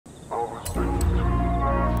I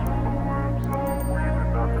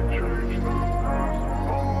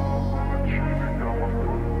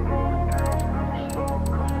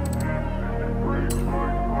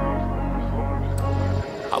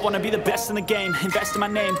wanna be the best in the game, invest in my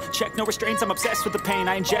name. Check no restraints, I'm obsessed with the pain.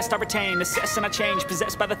 I ingest, I retain, assess and I change.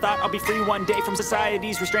 Possessed by the thought I'll be free one day from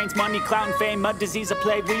society's restraints. Money, clout and fame, mud, disease, a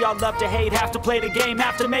plague. We all love to hate, have to play the game,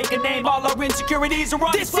 have to make a name. All our insecurities are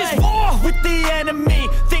on display. This is war with the enemy,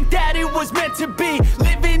 think that it was meant to be.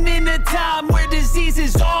 Living in a time where disease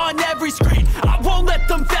is on every screen. I won't let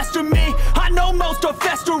them fester me, I know most are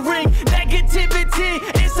festering. Negativity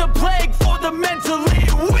is a plague for the mentally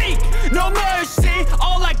weak. No mercy,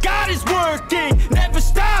 all I got is working. Never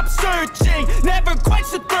stop searching, never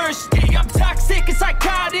quench the thirsty. I'm toxic and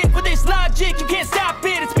psychotic with this logic, you can't stop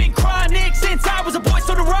it. It's been chronic since I was a boy,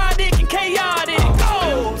 so neurotic and chaotic. I'm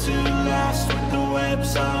built to last with the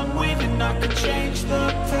webs I'm weaving. I could change the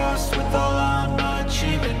past with all I'm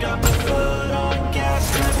achieving. Got my foot on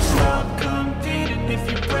gas, never stop competing.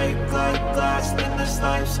 If you break like glass, then this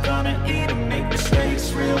life's gonna eat 'em. Make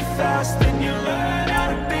mistakes real fast, then you learn how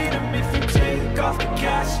to beat 'em. If you take off the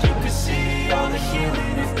cast, you can see all the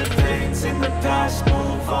healing. If the pain's in the past,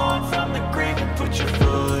 move on from the grave and put your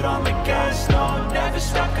foot on the gas. No, never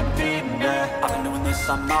stop competing, yeah. I've been doing this,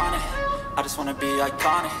 I'm on it. I just wanna be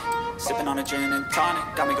iconic. Sipping on a gin and tonic,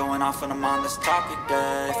 got me going off when I'm on this topic,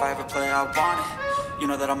 yeah. If I ever play, I want it. You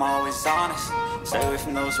know that I'm always honest. Stay away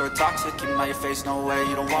from those who are toxic. Keep 'em out your face, no way,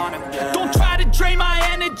 you don't want it, yeah. Don't try to drain my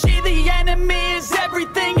energy. The enemy is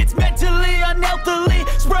everything. It's mentally, unhealthily,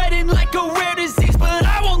 spreading like a rare disease. But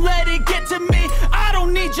I won't let it get to me. I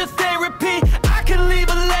don't need your therapy. I can leave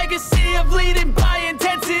a legacy of leading by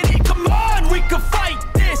intensity. Come on, we can fight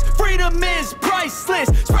this. Freedom is priceless.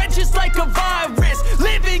 Spread just like a virus.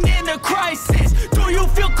 Living in a crisis. Do you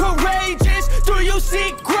feel courageous? Do you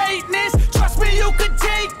seek greatness? Trust me, you can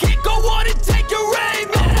take it. Go on and take your aim.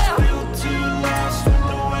 I'm built to last with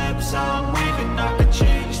the webs I'm weaving. I could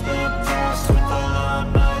change the past with all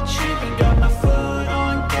I'm achieving. Got my foot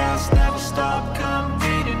on gas, never stop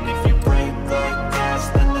competing. If you break like glass,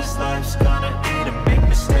 then this life's gonna eat 'em. Make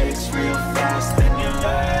mistakes real fast, then you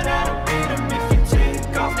learn how to beat 'em. If you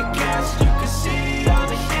take off the gas, you can see all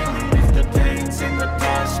the healing. If the pain's in the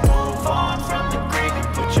past, move on from the grave and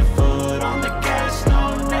put your foot on the gas.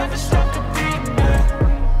 No, never stop competing, yeah.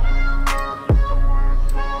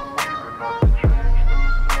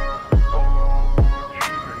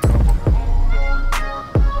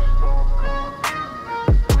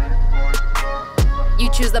 You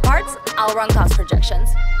choose the parts, I'll run cost projections.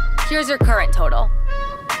 Here's your current total.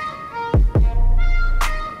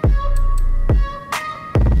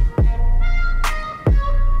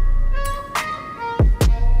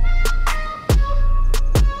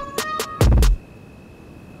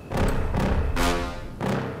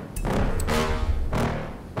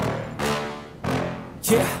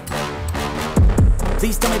 Yeah.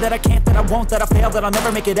 Please tell me that I can't, that I won't, that I fail, that I'll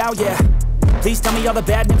never make it out, yeah. Please tell me all the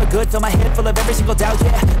bad, never good. Fill my head full of every single doubt,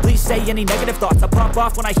 yeah. Please say any negative thoughts. I pop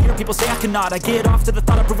off when I hear people say I cannot. I get off to the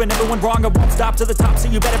thought of proving everyone wrong. I won't stop to the top, so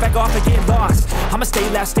you better back off and get lost. I'ma stay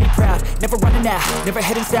loud, stay proud, never running out, never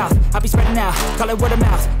heading south. I'll be spreading out, call it word of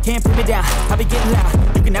mouth. Can't put me down, I'll be getting loud.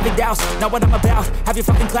 You can have it douse, not what I'm about. Have your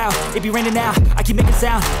fucking cloud, it be raining now. I keep making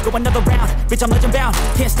sound, go another round. Bitch, I'm legend bound,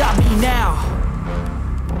 can't stop me now.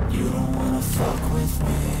 You don't wanna fuck with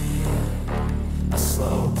me. A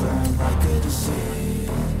slow burn like a disease.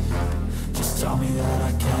 Just tell me that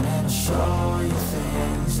I can and I'll show you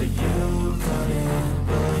things that you couldn't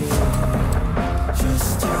believe.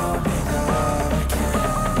 Just tell me that I can.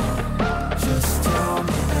 Just tell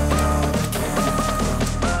me that I can.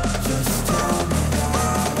 Just tell me that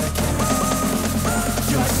I can.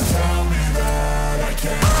 Just tell me that I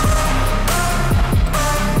can.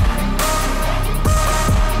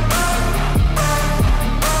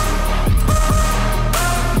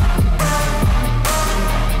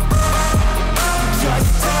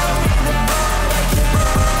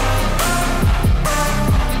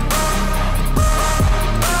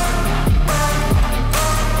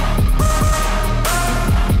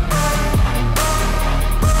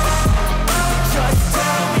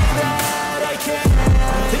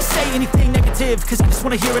 Cause I just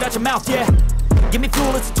wanna hear it out your mouth, yeah. Give me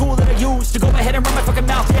fuel, it's a tool that I use to go ahead and run my fucking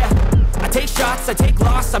mouth, yeah. I take shots, I take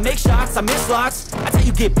loss, I make shots, I miss lots. That's how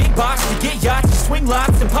you get big box, you get yachts, you swing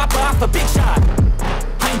lots and pop off a big shot.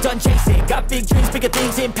 I ain't done chasing, got big dreams, bigger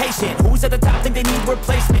things, impatient. Who's at the top think they need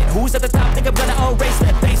replacement? Who's at the top think I'm gonna erase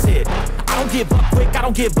them? Face it, I don't give up quick, I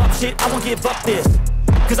don't give up shit, I won't give up this.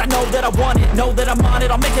 Cause I know that I want it, know that I'm on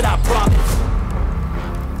it, I'll make it, I promise.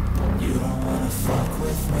 You don't wanna fuck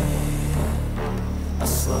with me.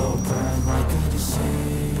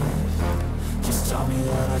 receive. Just tell me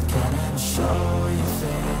that I can and show you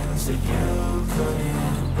things that you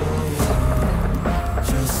couldn't believe.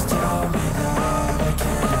 Just tell me that I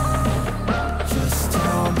can. Just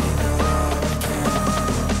tell me that I can.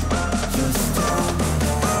 Just tell me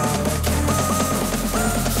that I can.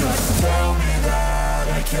 Just tell me that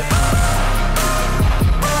I can.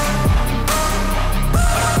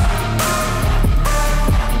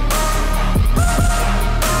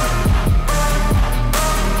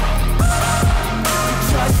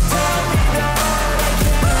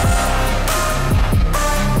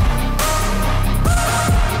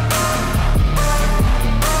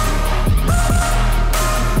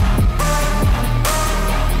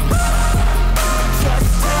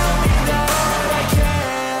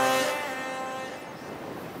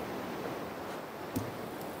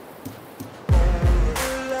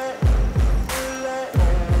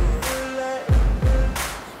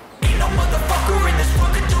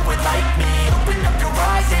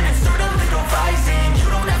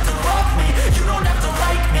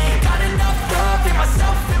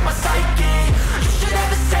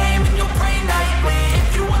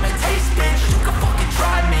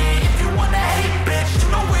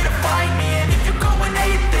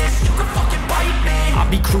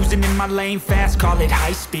 Cruising in my lane fast, call it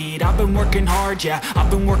high speed. I've been working hard, yeah, I've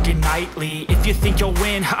been working nightly. If you think you'll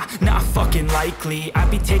win, ha, not fucking likely. I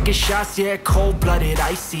be taking shots, yeah, cold-blooded,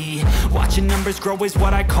 icy. Watching numbers grow is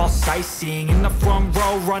what I call sightseeing. In the front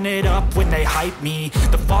row, run it up when they hype me.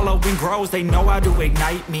 The following grows, they know how to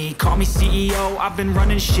ignite me. Call me CEO, I've been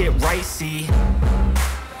running shit right, see.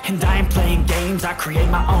 And I ain't playing games, I create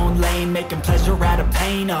my own lane, making pleasure out of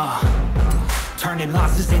pain, turning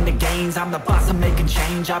losses into gains. I'm the boss, I'm making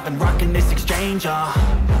change. I've been rocking this exchange,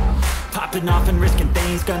 popping off and risking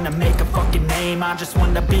things. Gonna make a fucking name, I just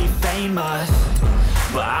wanna be famous.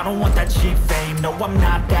 But I don't want that cheap fame, no, I'm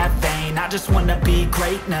not that vain. I just wanna be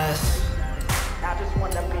greatness. I just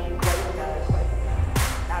wanna be greatness.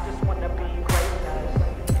 I just wanna be greatness.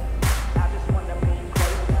 I just wanna be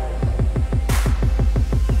greatness.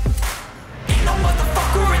 Ain't no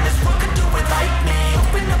motherfucker in this world could do it like me.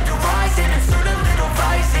 Open up your eyes and insert a little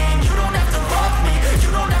rising. You don't have to love me,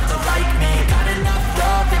 you don't have to like me. Got enough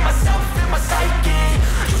love in myself, in my psyche.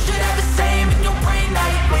 You should have the same in your brain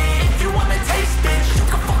nightly. If you wanna taste, bitch, you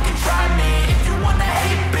can fucking try me. If you wanna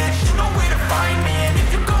hate, bitch, you know where to find me. And if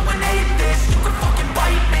you go and hate this, you can fucking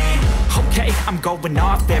bite me. Okay, I'm going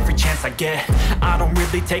off every chance I get. I don't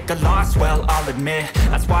really take a loss, well, I'll admit.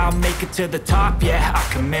 That's why I'll make it to the top, yeah, I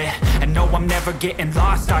commit. And no, I'm never getting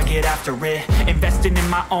lost, I get after it. Investing in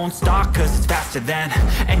my own stock, cause it's faster than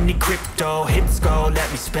any crypto hits go, let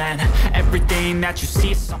me spend. Everything that you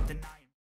see is something